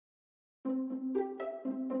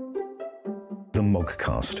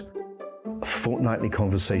Moggcast, a fortnightly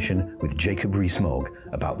conversation with Jacob Rees Mogg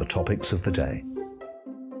about the topics of the day.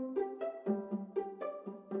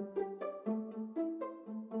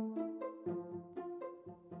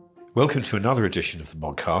 Welcome to another edition of the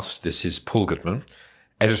Moggcast. This is Paul Goodman,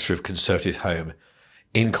 editor of Conservative Home,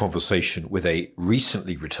 in conversation with a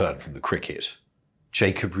recently returned from the cricket,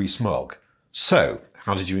 Jacob Rees Mogg. So,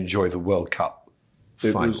 how did you enjoy the World Cup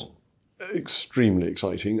final? It was extremely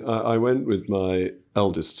exciting. I went with my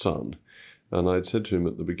eldest son, and I'd said to him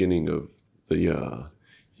at the beginning of the year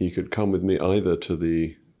he could come with me either to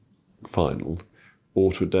the final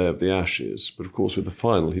or to a day of the Ashes. But of course, with the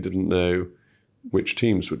final, he didn't know which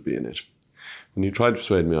teams would be in it. And he tried to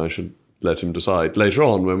persuade me I should let him decide later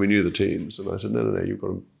on when we knew the teams. And I said, no, you've got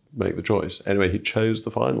to make the choice. Anyway, he chose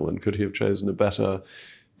the final, and could he have chosen a better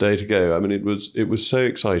day to go? I mean, it was so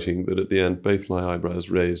exciting that at the end, both my eyebrows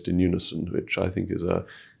raised in unison, which I think is a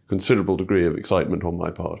considerable degree of excitement on my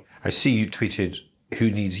part. I see you tweeted, "Who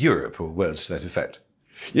needs Europe?" or words to that effect.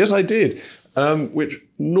 Yes, I did, which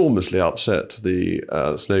enormously upset the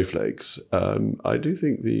snowflakes. I do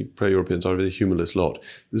think the pro-Europeans are a very humorless lot.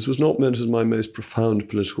 This was not meant as my most profound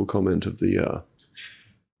political comment of the year.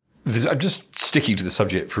 I'm just sticking to the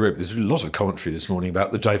subject for a bit. There's been a lot of commentary this morning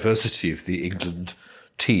about the diversity of the England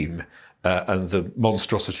team and the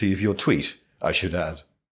monstrosity of your tweet, I should add.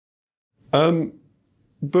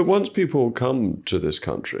 But once people come to this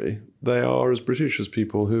country, they are as British as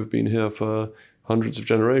people who have been here for hundreds of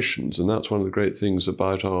generations. And that's one of the great things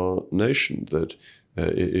about our nation, that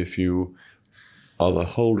if you are the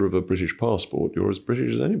holder of a British passport, you're as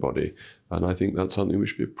British as anybody. And I think that's something we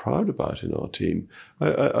should be proud about in our team.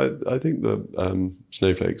 I think the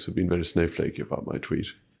snowflakes have been very snowflakey about my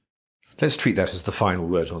tweet. Let's treat that as the final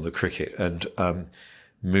word on the cricket and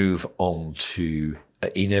move on to,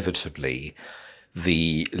 inevitably,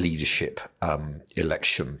 the leadership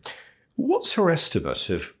election. What's your estimate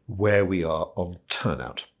of where we are on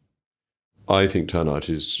turnout? I think turnout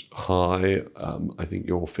is high. I think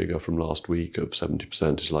your figure from last week of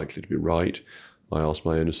 70% is likely to be right. I asked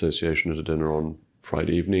my own association at a dinner on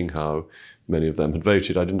Friday evening how many of them had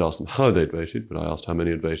voted. I didn't ask them how they'd voted, but I asked how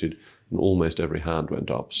many had voted, and almost every hand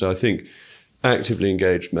went up. So I think actively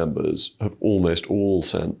engaged members have almost all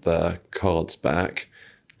sent their cards back.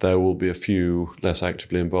 There will be a few less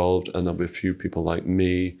actively involved, and there'll be a few people like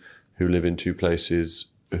me who live in two places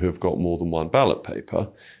who have got more than one ballot paper,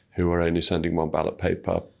 who are only sending one ballot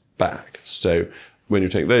paper back. So when you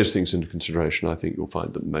take those things into consideration, I think you'll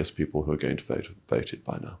find that most people who are going to vote have voted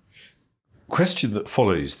by now. Question that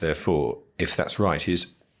follows, therefore, if that's right, is,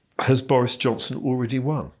 has Boris Johnson already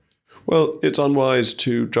won? Well, it's unwise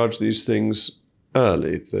to judge these things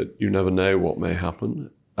early, that you never know what may happen,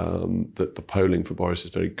 that the polling for Boris is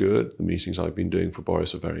very good. The meetings I've been doing for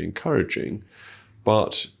Boris are very encouraging.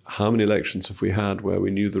 But how many elections have we had where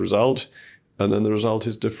we knew the result, and then the result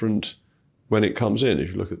is different when it comes in?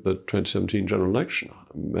 If you look at the 2017 general election,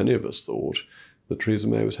 many of us thought that Theresa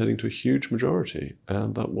May was heading to a huge majority,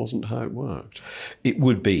 and that wasn't how it worked. It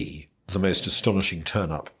would be the most astonishing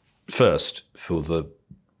turn-up, first, for the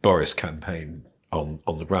Boris campaign on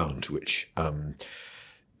the ground, which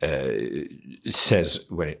it says,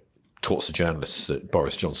 when it talks to journalists, that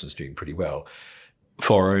Boris Johnson's doing pretty well.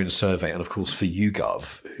 For our own survey, and of course for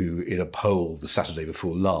YouGov, who in a poll the Saturday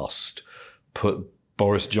before last put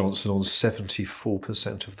Boris Johnson on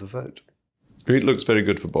 74% of the vote. It looks very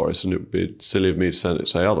good for Boris, and it would be silly of me to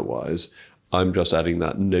say otherwise. I'm just adding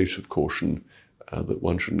that note of caution that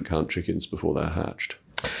one shouldn't count chickens before they're hatched.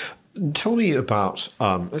 Tell me about,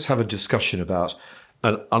 let's have a discussion about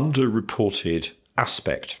an underreported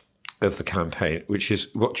aspect of the campaign, which is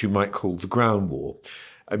what you might call the ground war.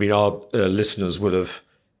 I mean, our listeners will have,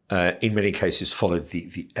 in many cases, followed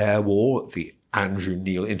the air war, the Andrew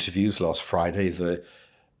Neil interviews last Friday, the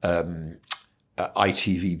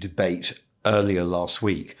ITV debate earlier last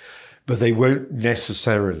week, but they won't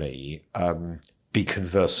necessarily be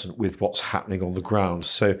conversant with what's happening on the ground.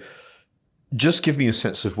 So just give me a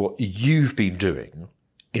sense of what you've been doing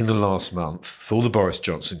in the last month for the Boris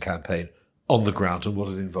Johnson campaign on the ground and what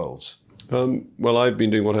it involves. Well, I've been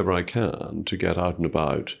doing whatever I can to get out and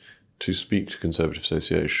about, to speak to Conservative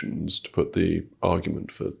associations, to put the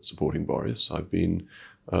argument for supporting Boris. I've been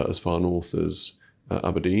as far north as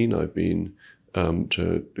Aberdeen. I've been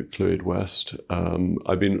to Clwyd West.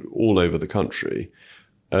 I've been all over the country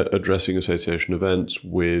addressing association events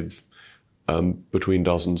with between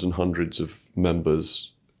dozens and hundreds of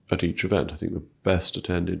members at each event. I think the best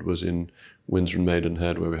attended was in Windsor and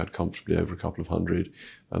Maidenhead, where we had comfortably over a couple of hundred.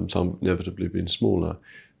 Some inevitably been smaller.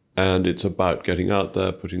 And it's about getting out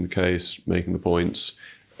there, putting the case, making the points.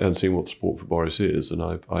 and seeing what the support for Boris is, and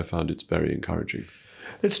I found it's very encouraging.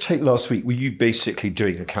 Let's take last week. Were you basically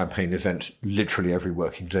doing a campaign event literally every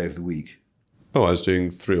working day of the week? Oh, I was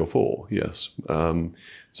doing 3 or 4, yes.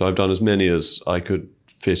 So I've done as many as I could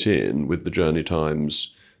fit in with the journey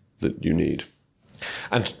times that you need.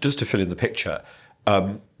 And just to fill in the picture,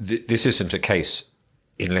 this isn't a case,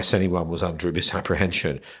 unless anyone was under a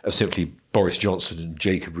misapprehension, of simply Boris Johnson and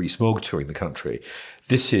Jacob Rees Mogg touring the country.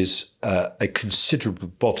 This is a considerable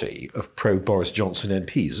body of pro-Boris Johnson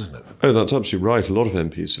MPs, isn't it? Oh, that's absolutely right. A lot of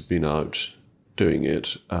MPs have been out doing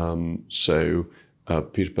it.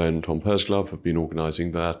 Peter Bone and Tom Pursglove have been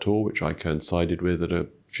organising their tour, which I coincided with at a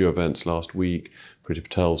few events last week. Priti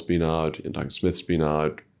Patel's been out, Ian Duncan Smith's been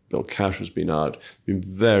out, Bill Cash has been out. Been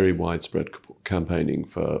very widespread campaigning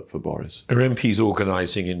for Boris. Are MPs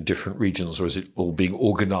organising in different regions, or is it all being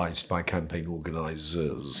organised by campaign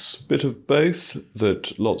organisers? A bit of both,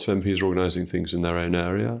 that lots of MPs are organising things in their own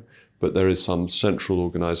area, but there is some central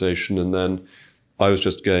organisation, and then I was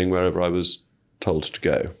just going wherever I was told to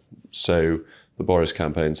go. So the Boris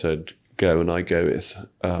campaign said, go and I goeth,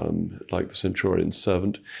 like the centurion's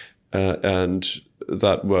servant, and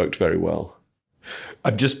that worked very well.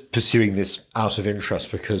 I'm just pursuing this out of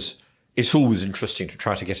interest because it's always interesting to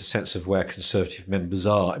try to get a sense of where Conservative members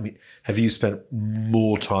are. I mean, have you spent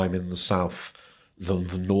more time in the south than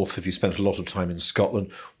the north? Have you spent a lot of time in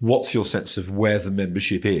Scotland? What's your sense of where the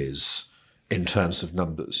membership is in terms of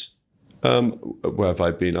numbers? Where have I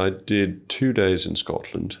been? I did 2 days in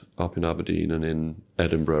Scotland, up in Aberdeen and in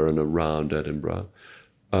Edinburgh and around Edinburgh.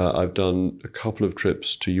 I've done a couple of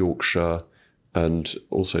trips to Yorkshire and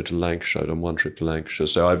also to Lancashire. I've done 1 trip to Lancashire.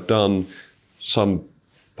 So I've done some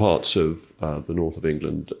parts of the north of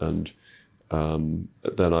England, and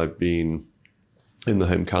then I've been in the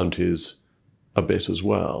home counties a bit as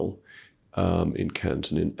well, in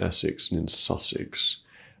Kent and in Essex and in Sussex.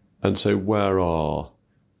 And so where are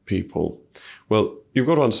people? Well, you've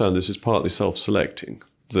got to understand this is partly self-selecting,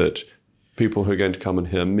 that people who are going to come and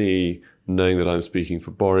hear me, knowing that I'm speaking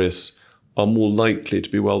for Boris, are more likely to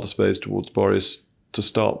be well disposed towards Boris to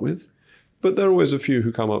start with. But there are always a few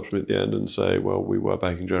who come up to me at the end and say, well, we were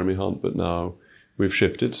backing Jeremy Hunt, but now we've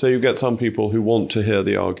shifted. So you get some people who want to hear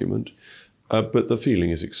the argument, but the feeling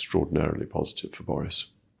is extraordinarily positive for Boris.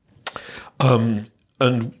 And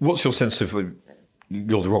what's your sense of,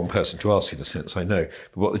 you're the wrong person to ask in a sense, I know,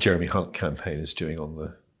 but what the Jeremy Hunt campaign is doing on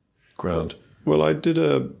the ground? Well, I did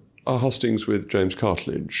a hustings with James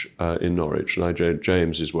Cartledge in Norwich, and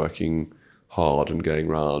James is working hard and going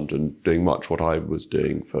round and doing much what I was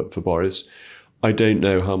doing for Boris. I don't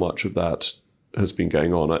know how much of that has been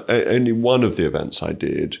going on. Only one of the events I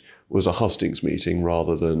did was a hustings meeting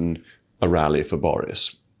rather than a rally for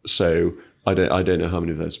Boris. So I don't know how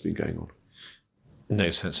many of those have been going on. No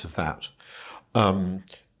sense of that.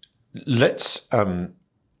 Let's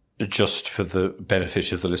just for the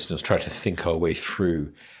benefit of the listeners, try to think our way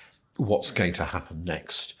through what's going to happen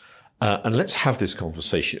next. And let's have this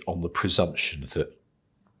conversation on the presumption that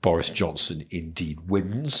Boris Johnson indeed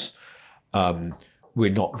wins. We're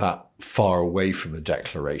not that far away from a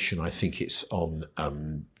declaration. I think it's on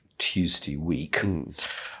Tuesday week.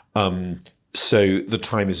 So the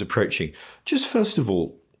time is approaching. Just first of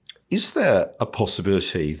all, is there a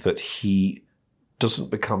possibility that he doesn't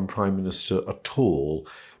become Prime Minister at all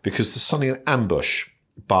because there's suddenly an ambush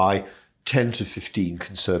by 10 to 15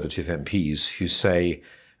 Conservative MPs who say,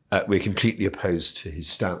 we're completely opposed to his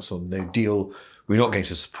stance on no deal. We're not going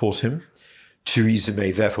to support him. Theresa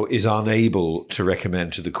May, therefore, is unable to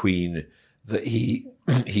recommend to the Queen that he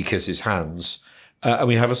kiss his hands. And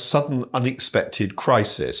we have a sudden, unexpected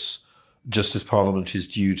crisis just as Parliament is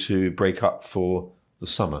due to break up for the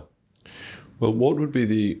summer. Well, what would be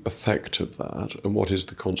the effect of that, and what is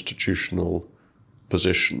the constitutional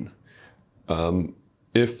position?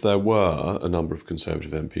 If there were a number of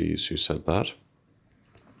Conservative MPs who said that,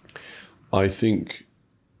 I think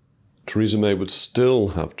Theresa May would still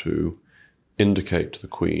have to indicate to the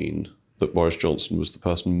Queen that Boris Johnson was the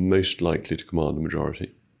person most likely to command a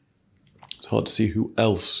majority. It's hard to see who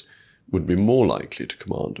else would be more likely to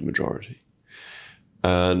command a majority.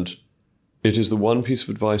 And it is the one piece of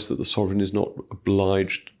advice that the sovereign is not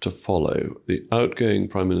obliged to follow. The outgoing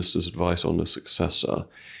Prime Minister's advice on a successor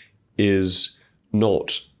is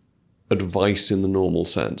not advice in the normal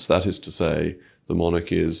sense. That is to say, the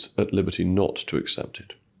monarch is at liberty not to accept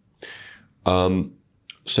it.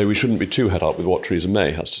 So we shouldn't be too head up with what Theresa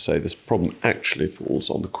May has to say. This problem actually falls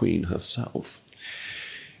on the Queen herself.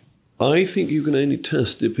 I think you can only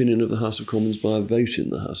test the opinion of the House of Commons by a vote in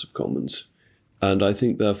the House of Commons. And I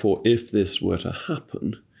think, therefore, if this were to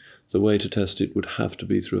happen, the way to test it would have to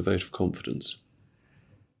be through a vote of confidence.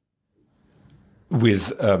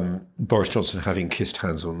 with Boris Johnson having kissed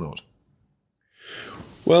hands or not?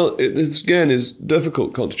 Well, this again is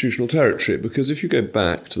difficult constitutional territory, because if you go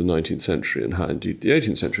back to the 19th century and how, indeed the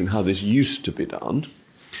 18th century, and how this used to be done,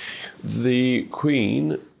 the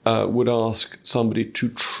Queen would ask somebody to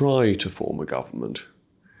try to form a government,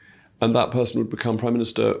 and that person would become Prime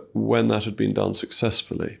Minister when that had been done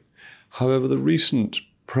successfully. However, the recent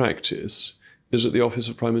practice is that the office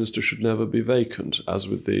of Prime Minister should never be vacant, as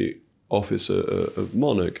with the office of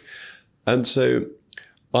monarch. And so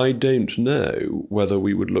I don't know whether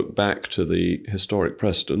we would look back to the historic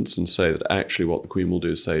precedents and say that actually what the Queen will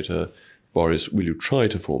do is say to her, Boris, will you try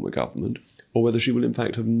to form a government, or whether she will in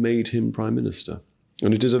fact have made him Prime Minister.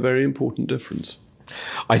 And it is a very important difference.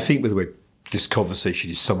 I think, by the way, this conversation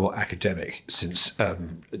is somewhat academic, since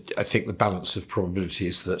I think the balance of probability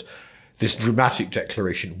is that this dramatic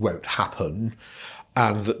declaration won't happen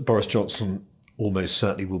and that Boris Johnson almost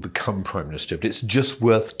certainly will become Prime Minister. But it's just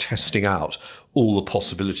worth testing out all the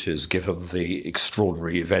possibilities given the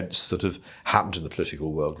extraordinary events that have happened in the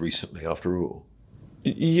political world recently, after all.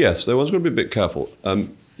 Yes, though one's got to be a bit careful.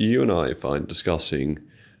 You and I find discussing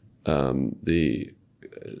the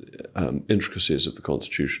intricacies of the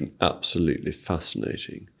Constitution absolutely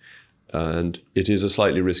fascinating. And it is a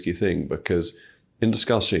slightly risky thing, because in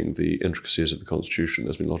discussing the intricacies of the Constitution,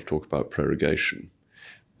 there's been a lot of talk about prorogation.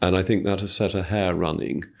 And I think that has set a hair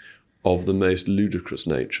running of the most ludicrous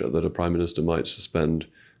nature, that a Prime Minister might suspend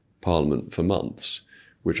Parliament for months,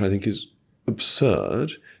 which I think is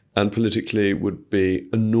absurd and politically would be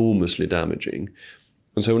enormously damaging.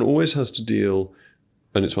 And so one always has to deal,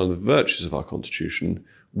 and it's one of the virtues of our Constitution,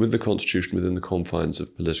 with the Constitution within the confines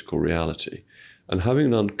of political reality. And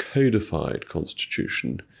having an uncodified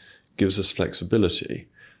Constitution gives us flexibility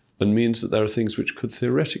and means that there are things which could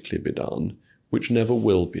theoretically be done which never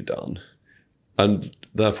will be done. And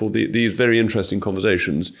therefore these very interesting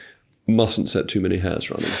conversations mustn't set too many hairs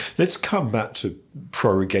running. Let's come back to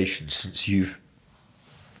prorogation, since you've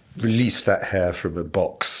released that hair from a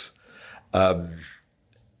box.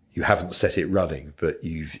 You haven't set it running, but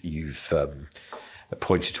you've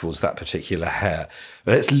pointed towards that particular hair.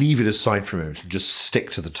 Let's leave it aside for a moment and just stick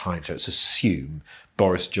to the time. So let's assume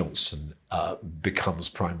Boris Johnson becomes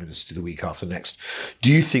Prime Minister the week after next.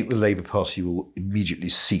 Do you think the Labour Party will immediately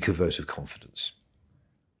seek a vote of confidence?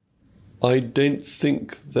 I don't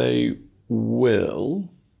think they will,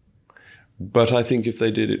 but I think if they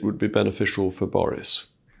did, it would be beneficial for Boris.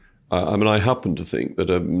 I happen to think that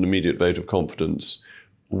an immediate vote of confidence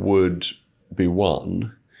would be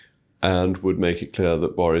won and would make it clear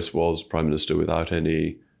that Boris was Prime Minister without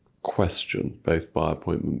any question, both by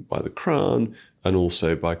appointment by the Crown and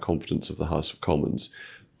also by confidence of the House of Commons.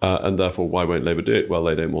 And therefore, why won't Labour do it? Well,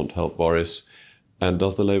 they don't want to help Boris. And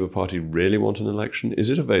does the Labour Party really want an election? Is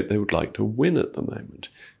it a vote they would like to win at the moment?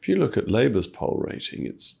 If you look at Labour's poll rating,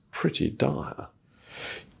 it's pretty dire.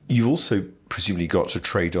 You've also presumably got to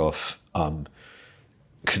trade off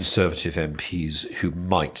Conservative MPs who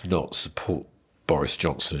might not support Boris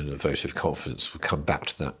Johnson in a vote of confidence. We'll come back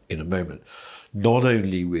to that in a moment. Not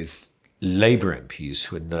only with Labour MPs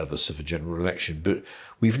who are nervous of a general election, but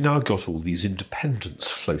we've now got all these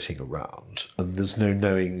independents floating around, and there's no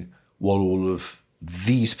knowing what all of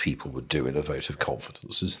these people would do in a vote of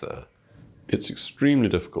confidence, is there? It's extremely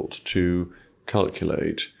difficult to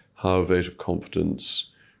calculate how a vote of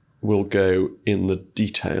confidence will go in the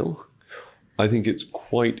detail. I think it's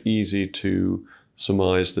quite easy to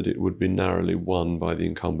surmise that it would be narrowly won by the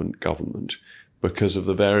incumbent government because of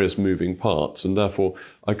the various moving parts. And therefore,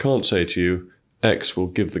 I can't say to you, X will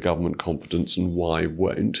give the government confidence and Y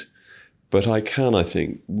won't. But I can, I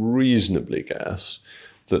think, reasonably guess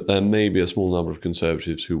that there may be a small number of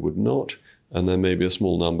Conservatives who would not, and there may be a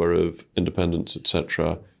small number of independents,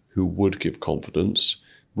 etc., who would give confidence,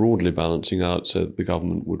 broadly balancing out so that the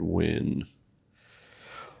government would win.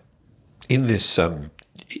 In this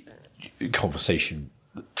conversation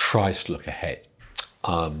that tries to look ahead,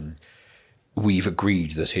 we've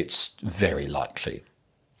agreed that it's very likely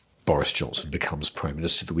Boris Johnson becomes Prime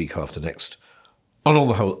Minister the week after next, and on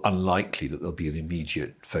the whole unlikely that there'll be an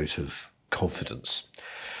immediate vote of confidence.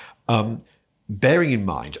 Bearing in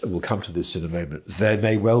mind, and we'll come to this in a moment, there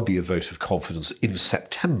may well be a vote of confidence in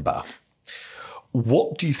September.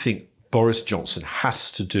 What do you think Boris Johnson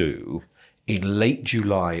has to do in late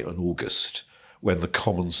July and August, when the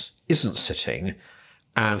Commons isn't sitting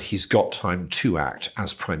and he's got time to act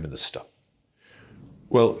as Prime Minister?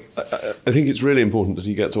 Well, I think it's really important that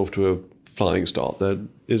he gets off to a flying start. There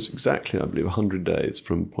is exactly, I believe, 100 days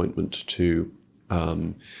from appointment to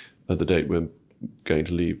the date we're going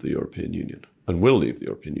to leave the European Union, and will leave the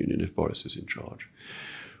European Union if Boris is in charge.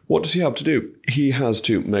 What does he have to do? He has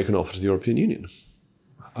to make an offer to the European Union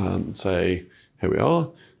and say, here we are,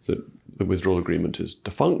 the withdrawal agreement is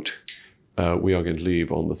defunct. We are going to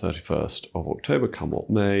leave on the 31st of October, come what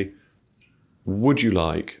may. Would you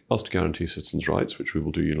like us to guarantee citizens' rights, which we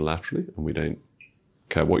will do unilaterally, and we don't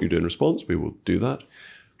care what you do in response, we will do that.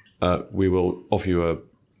 We will offer you a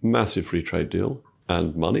massive free trade deal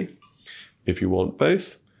and money if you want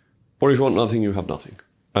both, or if you want nothing, you have nothing,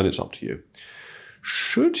 and it's up to you.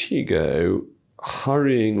 Should he go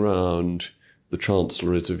hurrying round the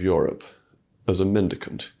chancelleries of Europe as a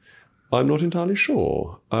mendicant? I'm not entirely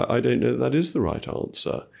sure. I don't know that is the right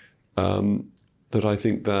answer. That I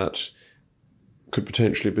think that could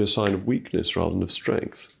potentially be a sign of weakness rather than of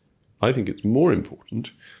strength. I think it's more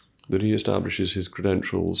important that he establishes his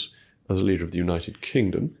credentials as a leader of the United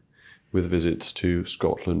Kingdom with visits to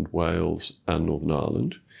Scotland, Wales and Northern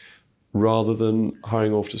Ireland, rather than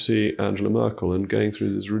hurrying off to see Angela Merkel and going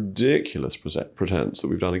through this ridiculous pretense that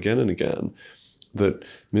we've done again and again, that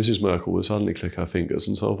Mrs. Merkel will suddenly click her fingers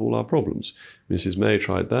and solve all our problems. Mrs. May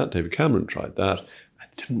tried that, David Cameron tried that,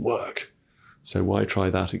 and it didn't work. So why try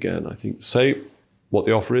that again? I think say what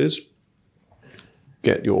the offer is,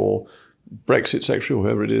 get your Brexit secretary or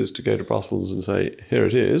whoever it is to go to Brussels and say, here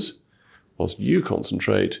it is, whilst you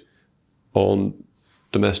concentrate on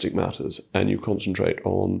domestic matters and you concentrate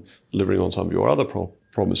on delivering on some of your other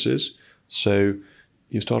promises. So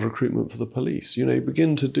you start recruitment for the police. You know, you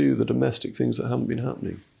begin to do the domestic things that haven't been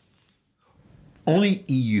happening. On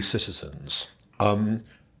EU citizens,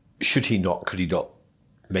 could he not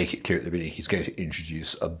make it clear at the beginning he's going to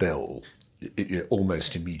introduce a bill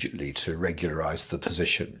almost immediately to regularise the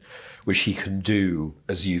position, which he can do,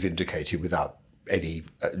 as you've indicated, without any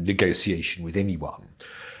negotiation with anyone?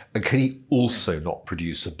 And can he also not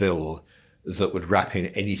produce a bill that would wrap in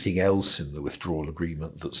anything else in the withdrawal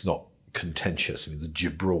agreement that's not contentious? I mean, the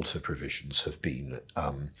Gibraltar provisions have been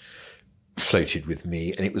floated with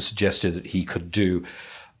me, and it was suggested that he could do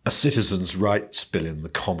a citizens' rights bill in the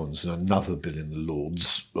Commons and another bill in the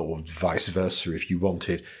Lords, or vice versa if you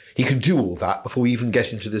wanted. He can do all that before we even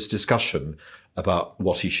get into this discussion about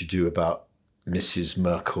what he should do about Mrs.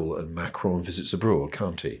 Merkel and Macron visits abroad,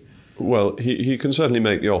 can't he? Well, he can certainly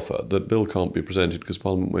make the offer. The bill can't be presented because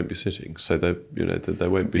Parliament won't be sitting, so there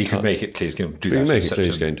won't be. He can make it clear he's going to do that. He can make it clear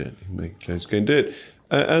he's going to do it. He can make it clear he's going to do it.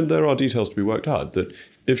 And there are details to be worked out. That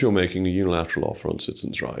if you're making a unilateral offer on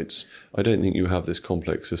citizens' rights, I don't think you have this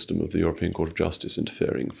complex system of the European Court of Justice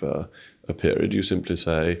interfering for a period. You simply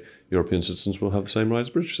say European citizens will have the same rights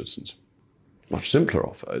as British citizens. Much simpler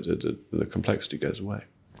offer. The complexity goes away.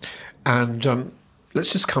 And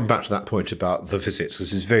let's just come back to that point about the visits.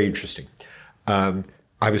 This is very interesting.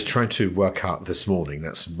 I was trying to work out this morning,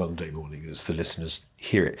 that's Monday morning as the listeners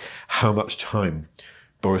hear it, how much time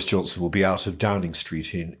Boris Johnson will be out of Downing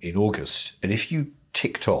Street in August. And if you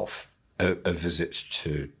ticked off a visit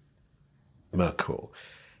to Merkel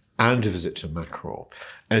and a visit to Macron,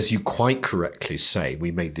 as you quite correctly say,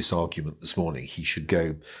 we made this argument this morning, he should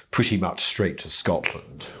go pretty much straight to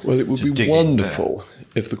Scotland. Well, it would be wonderful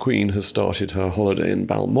if the Queen has started her holiday in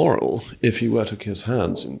Balmoral, if he were to kiss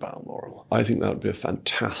hands in Balmoral. I think that would be a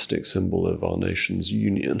fantastic symbol of our nation's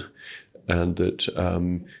union, and that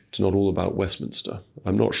it's not all about Westminster.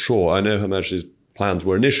 I'm not sure. I know Her Majesty's plans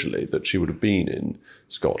were initially that she would have been in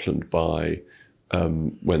Scotland by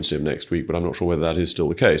Wednesday of next week, but I'm not sure whether that is still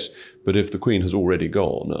the case. But if the Queen has already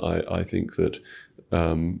gone, I think that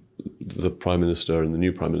the Prime Minister and the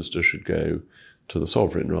new Prime Minister should go to the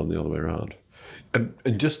Sovereign rather than the other way around.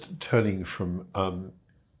 And just turning from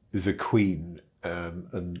the Queen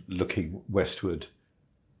and looking westward,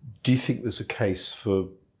 do you think there's a case for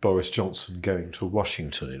Boris Johnson going to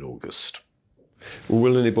Washington in August? Well,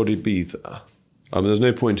 will anybody be there? There's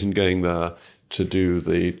no point in going there to do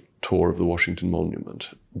the tour of the Washington Monument.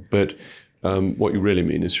 But what you really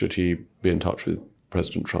mean is, should he be in touch with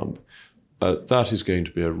President Trump? That is going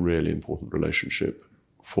to be a really important relationship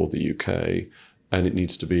for the UK, and it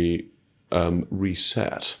needs to be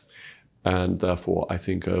reset. And therefore, I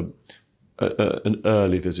think an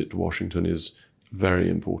early visit to Washington is very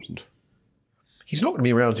important. He's not going to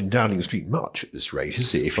be around in Downing Street much at this rate,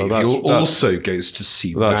 is he? If he also goes to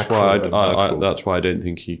see Macron and Merkel. That's why I don't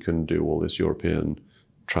think he can do all this European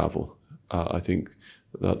travel. I think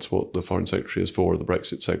that's what the Foreign Secretary is for, the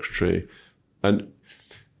Brexit Secretary. And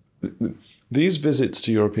these visits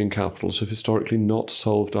to European capitals have historically not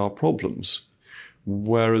solved our problems,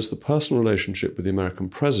 whereas the personal relationship with the American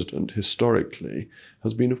president historically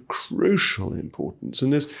has been of crucial importance.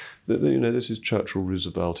 And this is Churchill,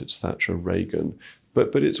 Roosevelt, it's Thatcher, Reagan,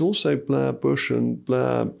 but it's also Blair, Bush, and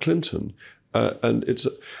Blair, Clinton, and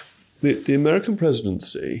The American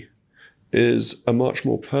presidency is a much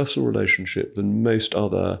more personal relationship than most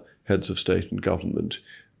other heads of state and government,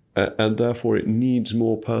 and therefore it needs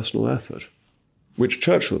more personal effort, which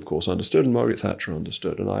Churchill, of course, understood, and Margaret Thatcher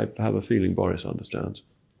understood, and I have a feeling Boris understands.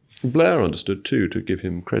 Blair understood too, to give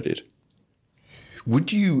him credit.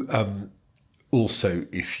 Would you also,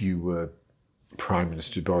 if you were Prime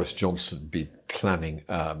Minister Boris Johnson, be planning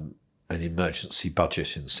an emergency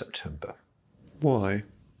budget in September? Why?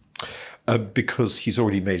 Because he's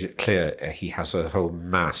already made it clear he has a whole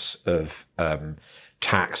mass of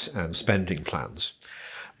tax and spending plans.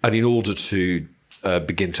 And in order to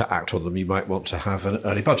begin to act on them, you might want to have an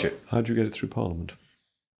early budget. How do you get it through Parliament?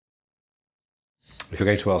 If you're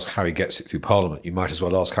going to ask how he gets it through Parliament, you might as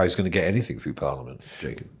well ask how he's going to get anything through Parliament,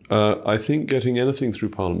 Jacob. I think getting anything through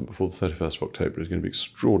Parliament before the 31st of October is going to be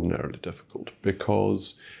extraordinarily difficult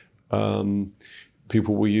because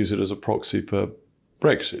people will use it as a proxy for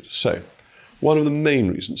Brexit. So one of the main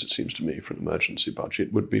reasons, it seems to me, for an emergency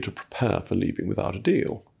budget would be to prepare for leaving without a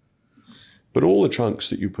deal. But all the chunks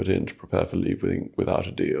that you put in to prepare for leaving without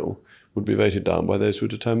a deal would be voted down by those who are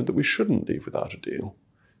determined that we shouldn't leave without a deal.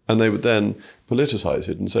 And they would then politicise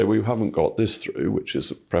it and say, well, you haven't got this through, which is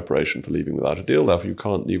a preparation for leaving without a deal, therefore you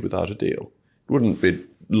can't leave without a deal. It wouldn't be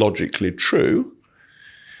logically true,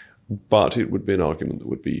 but it would be an argument that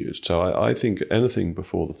would be used. So I think anything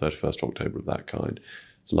before the 31st of October of that kind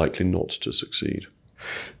is likely not to succeed.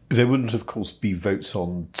 There wouldn't, of course, be votes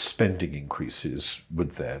on spending increases,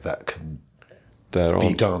 would there? That can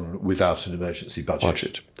be done without an emergency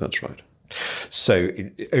budget. That's right. So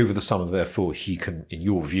over the summer, therefore, he can, in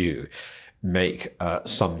your view, make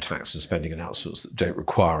some tax and spending announcements that don't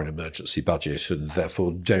require an emergency budget and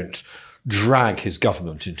therefore don't drag his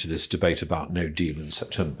government into this debate about no deal in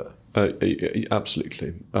September.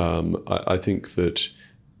 Absolutely. I think that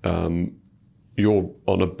you're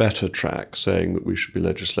on a better track saying that we should be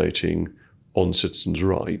legislating on citizens'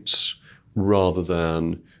 rights rather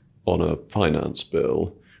than on a finance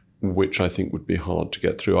bill, which I think would be hard to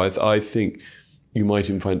get through. I think you might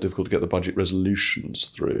even find it difficult to get the budget resolutions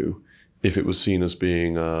through if it was seen as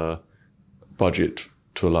being a budget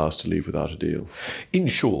to allow us to leave without a deal. In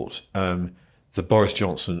short, the Boris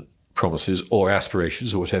Johnson promises or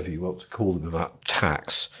aspirations or whatever you want to call them about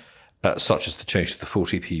tax, such as the change to the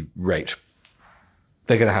 40p rate,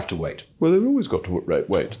 they're going to have to wait. Well, they've always got to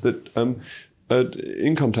wait. That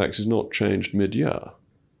income tax is not changed mid-year.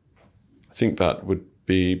 I think that would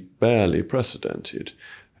be barely precedented,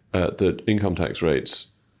 that income tax rates,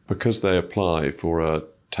 because they apply for a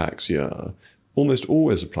tax year, almost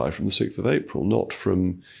always apply from the 6th of April, not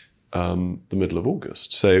from the middle of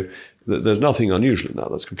August. So there's nothing unusual in that.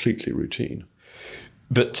 That's completely routine.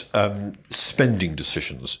 But spending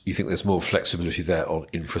decisions, you think there's more flexibility there on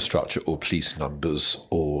infrastructure or police numbers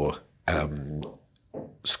or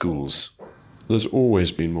schools? There's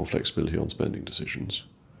always been more flexibility on spending decisions,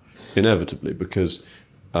 inevitably, because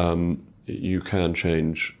you can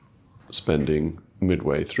change spending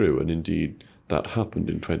midway through, and indeed that happened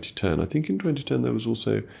in 2010. I think in 2010 there was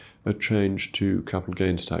also a change to capital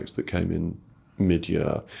gains tax that came in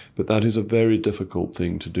mid-year, but that is a very difficult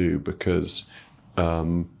thing to do because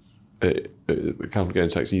capital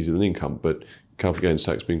gains tax is easier than income, but capital gains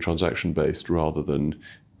tax being transaction-based rather than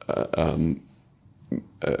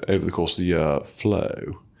over the course of the year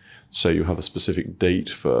flow. So you have a specific date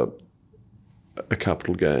for a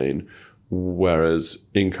capital gain, whereas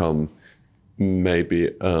income may be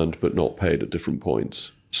earned but not paid at different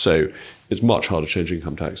points. So it's much harder to change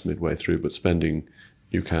income tax midway through, but spending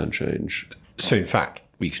you can change. So in fact,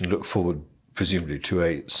 we can look forward presumably to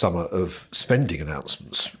a summer of spending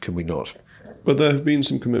announcements, can we not? But there have been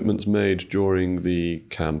some commitments made during the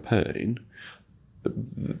campaign,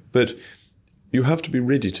 but you have to be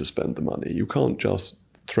ready to spend the money. You can't just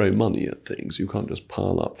throw money at things. You can't just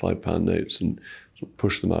pile up £5 notes and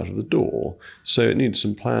push them out of the door. So it needs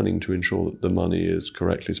some planning to ensure that the money is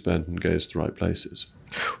correctly spent and goes to the right places.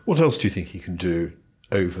 What else do you think he can do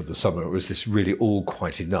over the summer? Or is this really all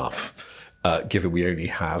quite enough, given we only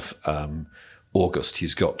have August?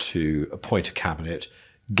 He's got to appoint a cabinet,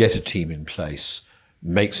 get a team in place,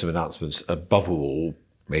 make some announcements, above all,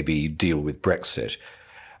 maybe deal with Brexit.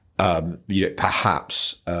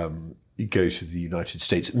 Perhaps go to the United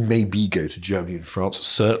States, maybe go to Germany and France,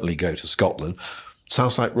 certainly go to Scotland.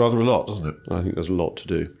 Sounds like rather a lot, doesn't it? I think there's a lot to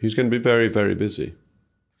do. He's going to be very, very busy.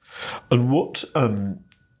 And what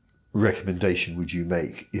recommendation would you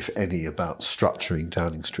make, if any, about structuring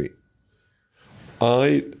Downing Street?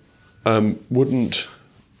 I wouldn't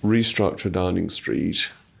restructure Downing Street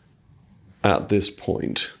at this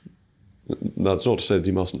point. That's not to say that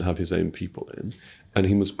he mustn't have his own people in. and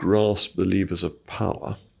he must grasp the levers of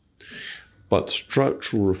power. But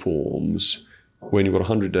structural reforms, when you've got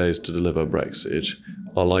 100 days to deliver Brexit,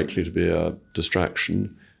 are likely to be a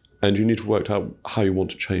distraction, and you need to work out how you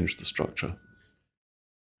want to change the structure.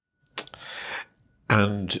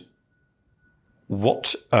 And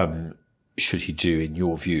what should he do, in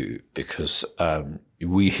your view? Because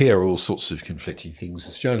we hear all sorts of conflicting things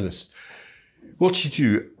as journalists. What should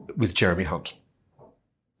you do with Jeremy Hunt?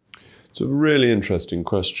 It's a really interesting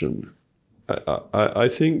question. I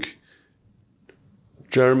think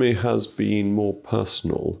Jeremy has been more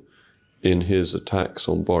personal in his attacks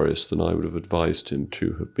on Boris than I would have advised him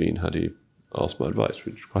to have been had he asked my advice,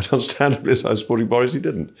 which quite understandably, as I was supporting Boris, he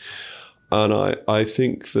didn't. And I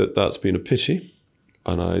think that that's been a pity.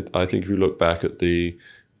 And I think if you look back at the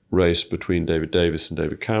race between David Davis and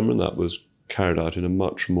David Cameron, that was carried out in a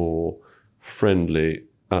much more friendly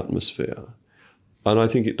atmosphere. And I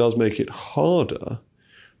think it does make it harder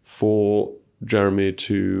for Jeremy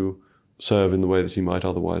to serve in the way that he might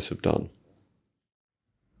otherwise have done.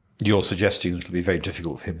 You're suggesting that it'll be very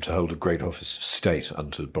difficult for him to hold a great office of state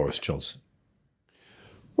under Boris Johnson?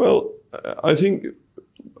 Well, I think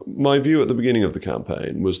my view at the beginning of the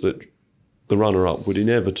campaign was that the runner-up would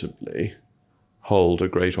inevitably hold a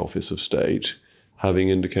great office of state, having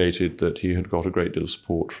indicated that he had got a great deal of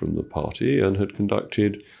support from the party and had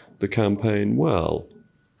conducted the campaign well.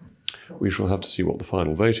 We shall have to see what the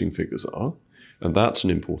final voting figures are, and that's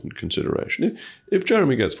an important consideration. If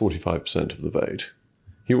Jeremy gets 45% of the vote,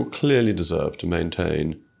 he will clearly deserve to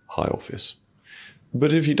maintain high office.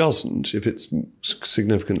 But if he doesn't, if it's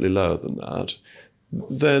significantly lower than that,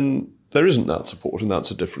 then there isn't that support, and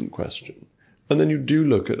that's a different question. And then you do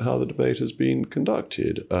look at how the debate has been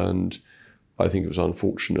conducted, and I think it was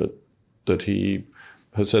unfortunate that he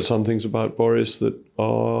has said some things about Boris that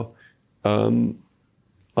are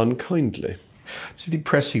unkindly. It's really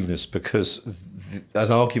pressing this because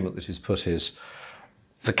an argument that is put is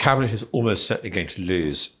the cabinet is almost certainly going to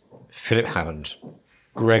lose Philip Hammond,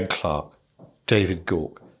 Greg Clark, David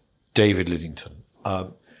Gauke, David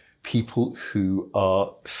Lidington, people who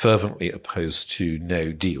are fervently opposed to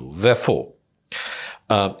no deal. Therefore,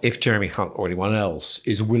 if Jeremy Hunt or anyone else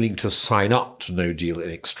is willing to sign up to no deal in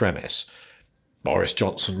extremis, Boris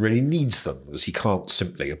Johnson really needs them, because he can't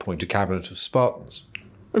simply appoint a cabinet of Spartans.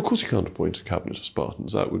 Of course he can't appoint a cabinet of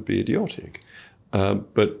Spartans. That would be idiotic.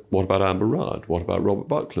 But what about Amber Rudd? What about Robert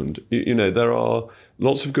Buckland? You know, there are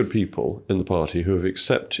lots of good people in the party who have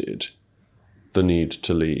accepted the need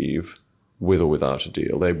to leave with or without a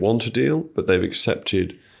deal. They want a deal, but they've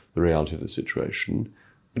accepted the reality of the situation.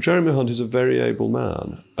 Jeremy Hunt is a very able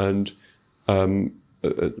man and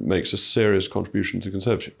makes a serious contribution to the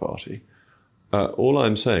Conservative Party. All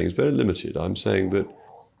I'm saying is very limited. I'm saying that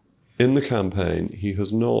in the campaign, he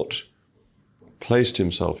has not placed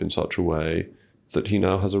himself in such a way that he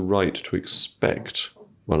now has a right to expect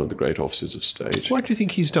one of the great offices of state. Why do you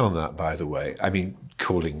think he's done that, by the way? I mean,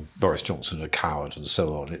 calling Boris Johnson a coward and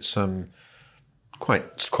so on. It's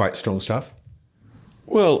quite strong stuff.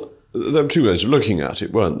 Well, there were two ways of looking at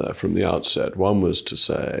it, weren't there, from the outset? One was to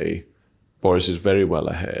say, Boris is very well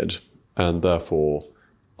ahead, and therefore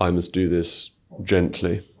I must do this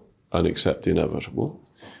gently and accept the inevitable.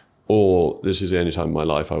 Or this is the only time in my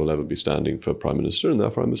life I will ever be standing for Prime Minister, and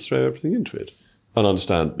therefore I must throw everything into it. And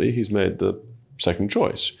understandably, he's made the second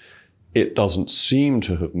choice. It doesn't seem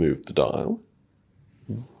to have moved the dial,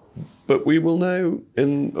 but we will know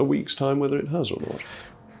in a week's time whether it has or not.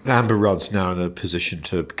 Amber Rudd's now in a position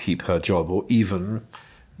to keep her job, or even,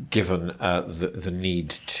 given the need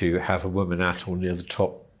to have a woman at or near the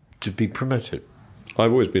top, to be promoted.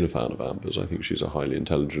 I've always been a fan of Amber's. I think she's a highly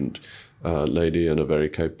intelligent lady and a very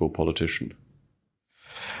capable politician.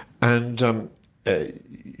 And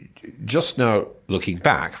just now looking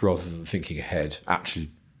back, rather than thinking ahead, actually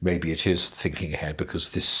maybe it is thinking ahead because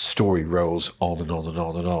this story rolls on and on and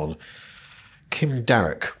on and on. Kim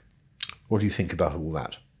Darroch, what do you think about all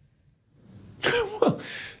that? Well,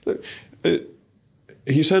 look,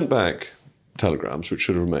 he sent back telegrams which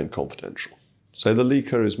should have remained confidential. So the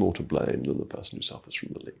leaker is more to blame than the person who suffers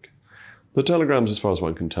from the leak. The telegrams, as far as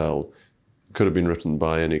one can tell, could have been written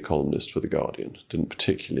by any columnist for The Guardian. Didn't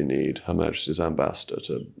particularly need Her Majesty's ambassador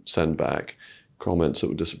to send back comments that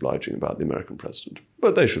were disobliging about the American president.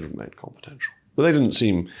 But they should have remained confidential. But they didn't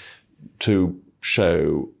seem to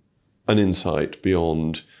show an insight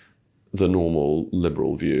beyond the normal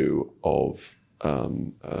liberal view of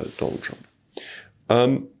Donald Trump.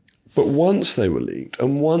 But once they were leaked,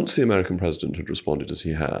 and once the American president had responded as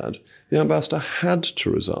he had, the ambassador had to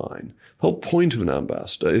resign. The whole point of an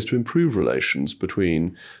ambassador is to improve relations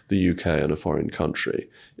between the UK and a foreign country.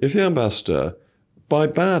 If the ambassador by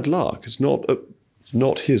bad luck, it's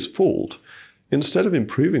not his fault, instead of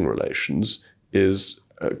improving relations, is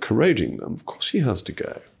corraging them. Of course he has to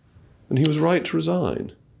go. And he was right to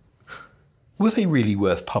resign. Were they really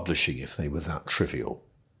worth publishing if they were that trivial,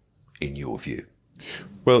 in your view?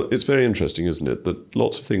 Well, it's very interesting, isn't it, that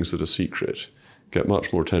lots of things that are secret get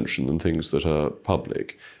much more attention than things that are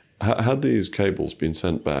public. Had these cables been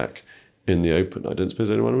sent back in the open, I don't suppose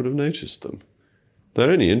anyone would have noticed them.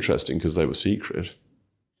 They're only interesting because they were secret.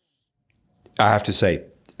 I have to say,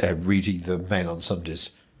 reading the Mail on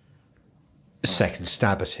Sunday's second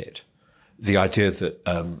stab at it, the idea that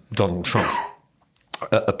Donald Trump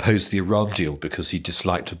opposed the Iran deal because he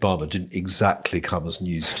disliked Obama didn't exactly come as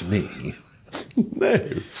news to me.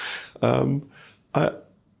 No.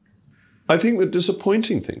 I think the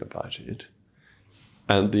disappointing thing about it,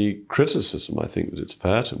 and the criticism I think that it's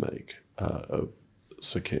fair to make of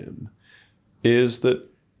Sir Kim, is that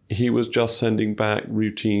he was just sending back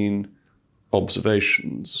routine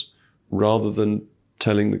observations rather than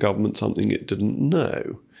telling the government something it didn't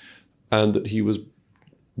know, and that he was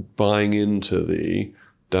buying into the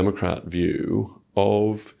Democrat view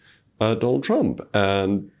of Donald Trump.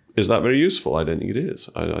 And is that very useful? I don't think it is.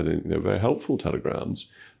 I don't think they're very helpful telegrams.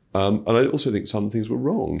 And I also think some things were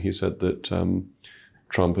wrong. He said that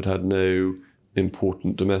Trump had no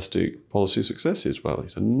important domestic policy successes. Well,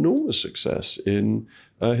 he's had enormous success in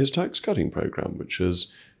his tax-cutting program, which has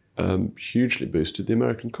hugely boosted the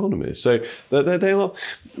American economy. So they are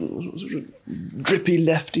sort of drippy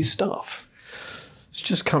lefty stuff. Let's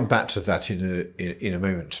just come back to that in a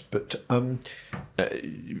moment. But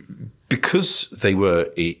because they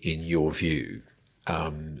were, in your view,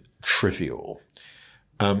 trivial,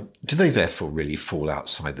 do they therefore really fall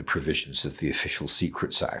outside the provisions of the Official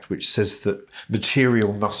Secrets Act, which says that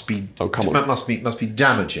material must be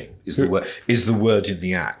damaging? Is the word in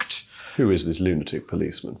the Act? Who is this lunatic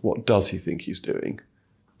policeman? What does he think he's doing?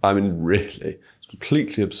 I mean, really, it's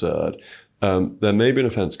completely absurd. There may be an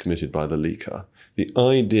offence committed by the leaker. The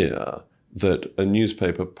idea that a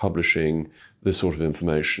newspaper publishing this sort of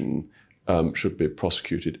information should be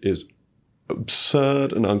prosecuted is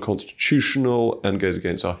absurd and unconstitutional and goes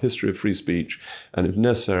against our history of free speech. And if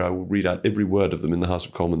necessary, I will read out every word of them in the House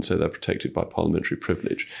of Commons so they're protected by parliamentary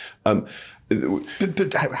privilege. But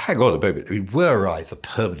hang on a moment. I mean, were I the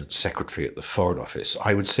permanent secretary at the Foreign Office,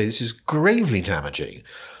 I would say this is gravely damaging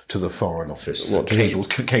to the Foreign Office.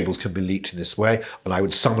 Cables can be leaked in this way, and I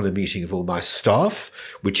would summon a meeting of all my staff,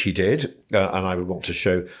 which he did, and I would want to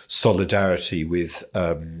show solidarity with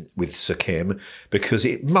Sir Kim, because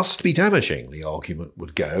it must be damaging, the argument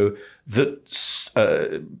would go, that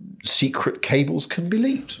secret cables can be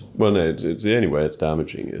leaked. Well, no, it's the only way it's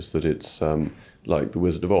damaging is that it's like the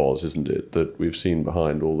Wizard of Oz, isn't it? That we've seen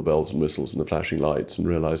behind all the bells and whistles and the flashing lights and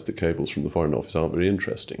realised that cables from the Foreign Office aren't very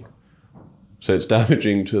interesting. So it's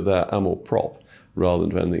damaging to their amour propre rather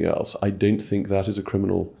than to anything else. I don't think that is a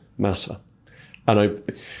criminal matter. And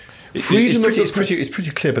it's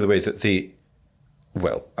pretty clear, by the way, that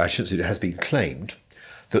I shouldn't say it has been claimed,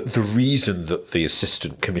 that the reason that the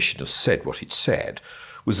Assistant Commissioner said what he'd said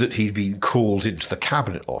was that he'd been called into the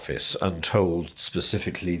Cabinet Office and told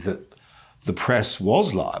specifically that the press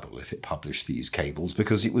was liable if it published these cables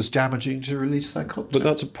because it was damaging to release that content. But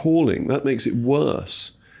that's appalling. That makes it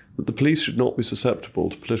worse. That the police should not be susceptible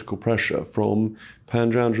to political pressure from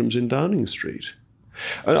panjandrums in Downing Street.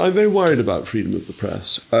 And I'm very worried about freedom of the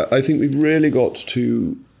press. I think we've really got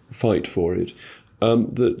to fight for it.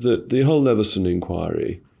 The whole Leveson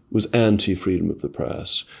inquiry was anti-freedom of the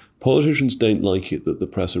press. Politicians don't like it that the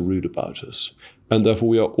press are rude about us, and therefore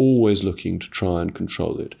we are always looking to try and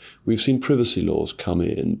control it. We've seen privacy laws come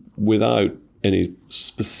in without any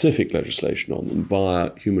specific legislation on them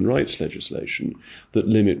via human rights legislation that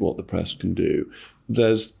limit what the press can do.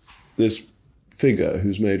 There's this figure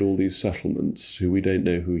who's made all these settlements, who we don't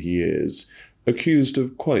know who he is, accused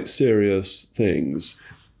of quite serious things,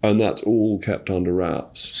 and that's all kept under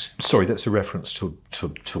wraps. Sorry, that's a reference to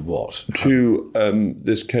what? To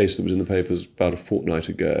this case that was in the papers about a fortnight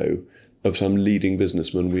ago of some leading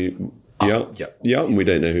businessman. And we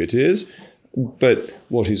don't know who it is. But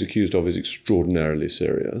what he's accused of is extraordinarily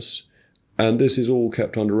serious. And this is all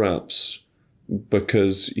kept under wraps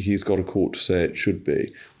because he's got a court to say it should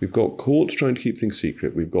be. We've got courts trying to keep things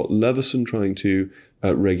secret. We've got Leveson trying to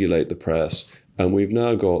regulate the press. And we've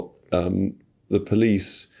now got the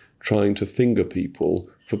police trying to finger people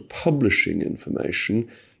for publishing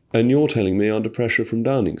information. And you're telling me under pressure from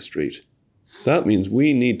Downing Street. That means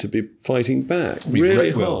we need to be fighting back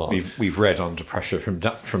really hard. We've read under pressure from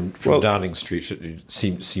Downing Street. It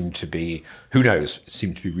seemed to be, who knows, it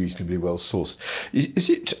seemed to be reasonably well sourced. Is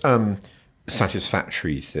it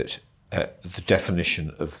satisfactory that the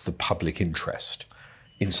definition of the public interest,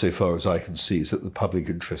 insofar as I can see, is that the public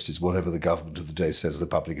interest is whatever the government of the day says the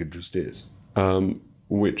public interest is.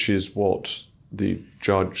 Which is what the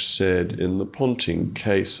judge said in the Ponting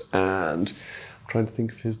case, and I'm trying to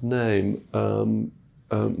think of his name, There's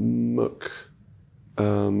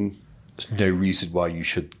no reason why you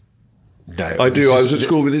should know. I do. I was at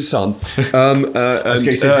school with his son.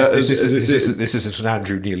 This isn't an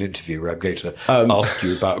Andrew Neil interview where I'm going to ask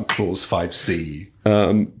you about Clause 5C.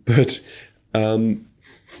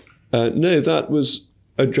 No, that was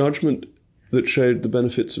a judgment that showed the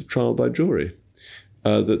benefits of trial by jury.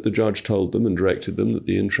 That the judge told them and directed them that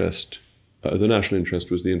the interest, the national interest,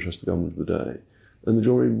 was the interest of the government of the day. And the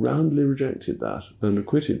jury roundly rejected that and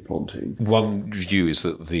acquitted Ponting. One view is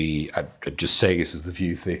that I'm just saying this is the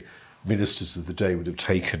view the ministers of the day would have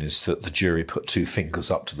taken, is that the jury put two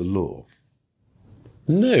fingers up to the law.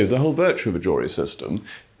 No, the whole virtue of a jury system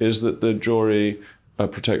is that the jury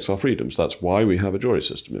protects our freedoms. That's why we have a jury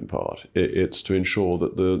system in part. It's to ensure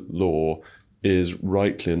that the law is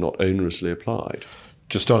rightly and not onerously applied.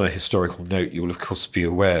 Just on a historical note, you will of course be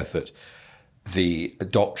aware that the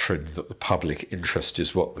doctrine that the public interest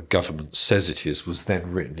is what the government says it is was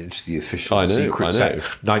then written into the Official Secrets Act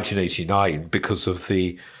 1989 because of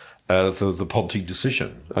the Ponting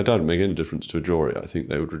decision. I don't make any difference to a jury. I think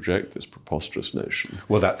they would reject this preposterous notion.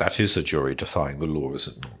 Well, that is a jury defying the law, is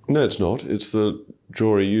it not? No, it's not. It's the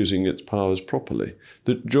jury using its powers properly.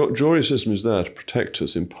 The jury system is there to protect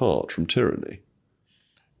us in part from tyranny.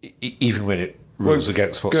 Even when it rules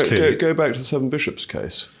against what's clearly... Go back to the Seven Bishops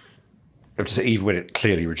case. Even when it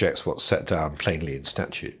clearly rejects what's set down plainly in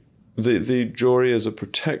statute. The jury is a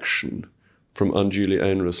protection from unduly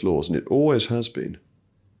onerous laws, and it always has been.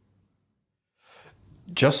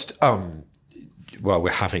 Just while we're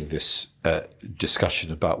having this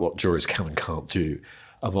discussion about what juries can and can't do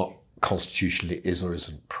and what constitutionally is or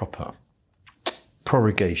isn't proper,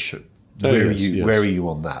 prorogation. Where are you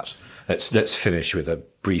on that? Let's finish with a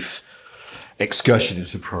brief excursion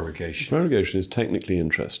into prorogation. Prorogation is technically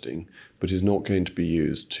interesting, but is not going to be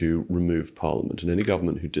used to remove Parliament, and any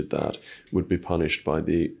government who did that would be punished by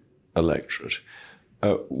the electorate.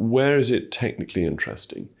 Where is it technically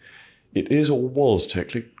interesting? It is or was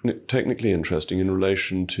technically interesting in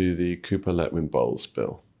relation to the Cooper-Letwin-Bowles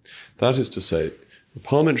bill. That is to say, the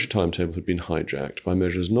parliamentary timetable had been hijacked by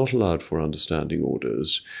measures not allowed for under standing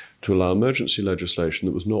orders to allow emergency legislation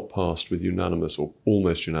that was not passed with unanimous or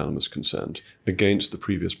almost unanimous consent against the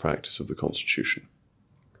previous practice of the Constitution.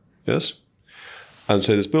 Yes? And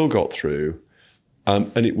so this bill got through,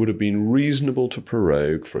 and it would have been reasonable to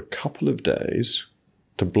prorogue for a couple of days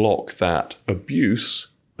to block that abuse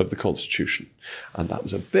of the Constitution. And that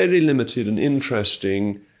was a very limited and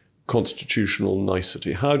interesting constitutional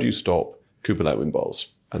nicety. How do you stop Cooper-Letwin-Bowles?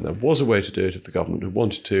 And there was a way to do it if the government had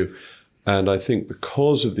wanted to. And I think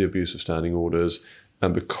because of the abuse of standing orders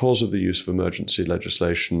and because of the use of emergency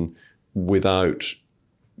legislation without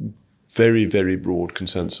very, very broad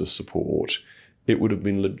consensus support, it would have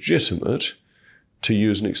been legitimate to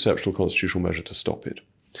use an exceptional constitutional measure to stop it.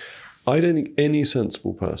 I don't think any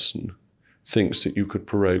sensible person thinks that you could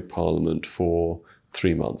prorogue Parliament for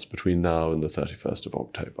 3 months between now and the 31st of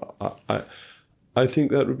October. I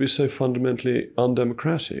think that would be so fundamentally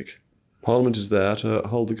undemocratic. Parliament is there to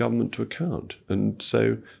hold the government to account, and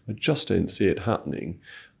so I just don't see it happening.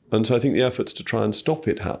 And so I think the efforts to try and stop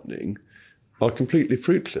it happening are completely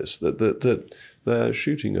fruitless, that they're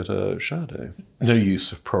shooting at a shadow. No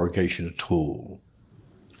use of prorogation at all.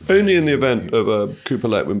 Only in the event of a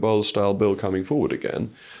Cooper-Letwin-Bowles style bill coming forward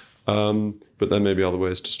again. But there may be other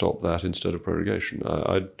ways to stop that instead of prorogation.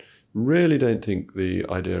 I really don't think the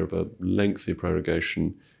idea of a lengthy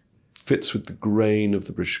prorogation fits with the grain of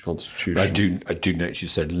the British Constitution. I do note you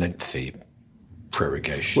said lengthy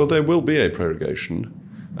prorogation. Well, there will be a prorogation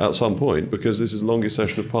at some point because this is the longest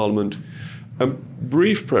session of Parliament.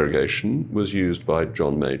 Brief prorogation was used by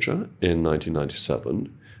John Major in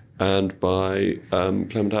 1997 and by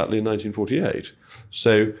Clement Attlee in 1948.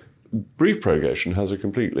 So brief prorogation has a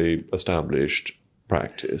completely established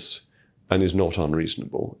practice and is not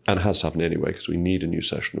unreasonable and has to happen anyway because we need a new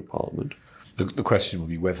session of Parliament. The question will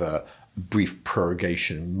be whether brief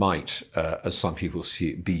prorogation might, as some people see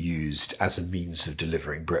it, be used as a means of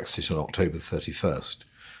delivering Brexit on October 31st.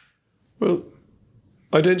 Well,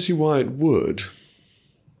 I don't see why it would.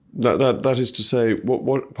 That is to say,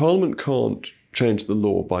 what Parliament can't change the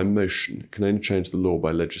law by motion. It can only change the law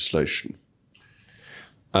by legislation.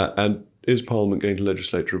 And is Parliament going to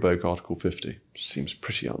legislate to revoke Article 50? Seems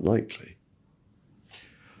pretty unlikely.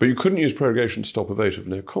 But you couldn't use prorogation to stop a vote of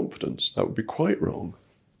no confidence. That would be quite wrong.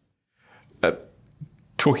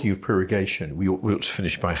 Talking of prorogation, we ought to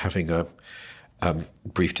finish by having a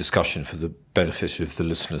brief discussion for the benefit of the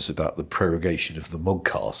listeners about the prorogation of the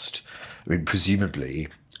Mogcast. I mean, presumably,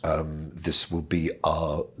 this will be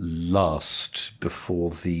our last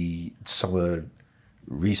before the summer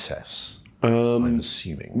recess, I'm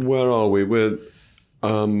assuming. Where are we? We're...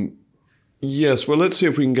 yes, well, let's see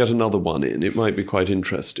if we can get another one in. It might be quite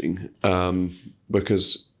interesting,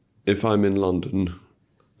 because if I'm in London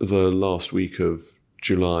the last week of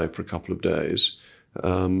July for a couple of days,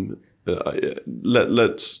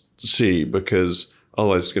 let's see, because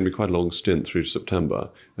otherwise it's going to be quite a long stint through to September,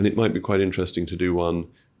 and it might be quite interesting to do one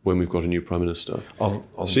when we've got a new Prime Minister.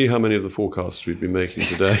 See how many of the forecasts we've been making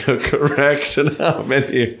today are correct and how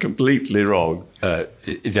many are completely wrong.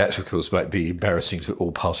 That, of course, might be embarrassing to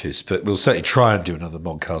all parties, but we'll certainly try and do another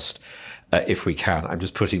Mogcast if we can. I'm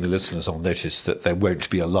just putting the listeners on notice that there won't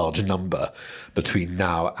be a large number between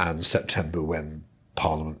now and September when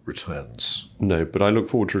Parliament returns. No, but I look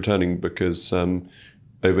forward to returning because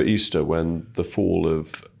over Easter, when the fall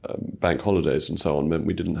of bank holidays and so on meant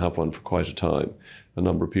we didn't have one for quite a time, a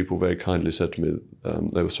number of people very kindly said to me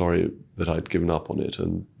they were sorry that I'd given up on it,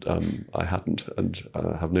 and I hadn't, and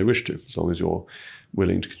have no wish to, as long as you're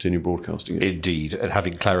willing to continue broadcasting it. Indeed, and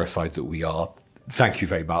having clarified that we are, thank you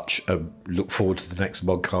very much. Look forward to the next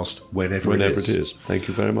Mogcast whenever it is. Thank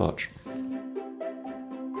you very much.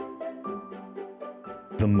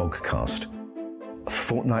 The Mogcast, a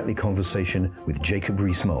fortnightly conversation with Jacob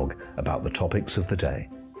Rees Mogg about the topics of the day.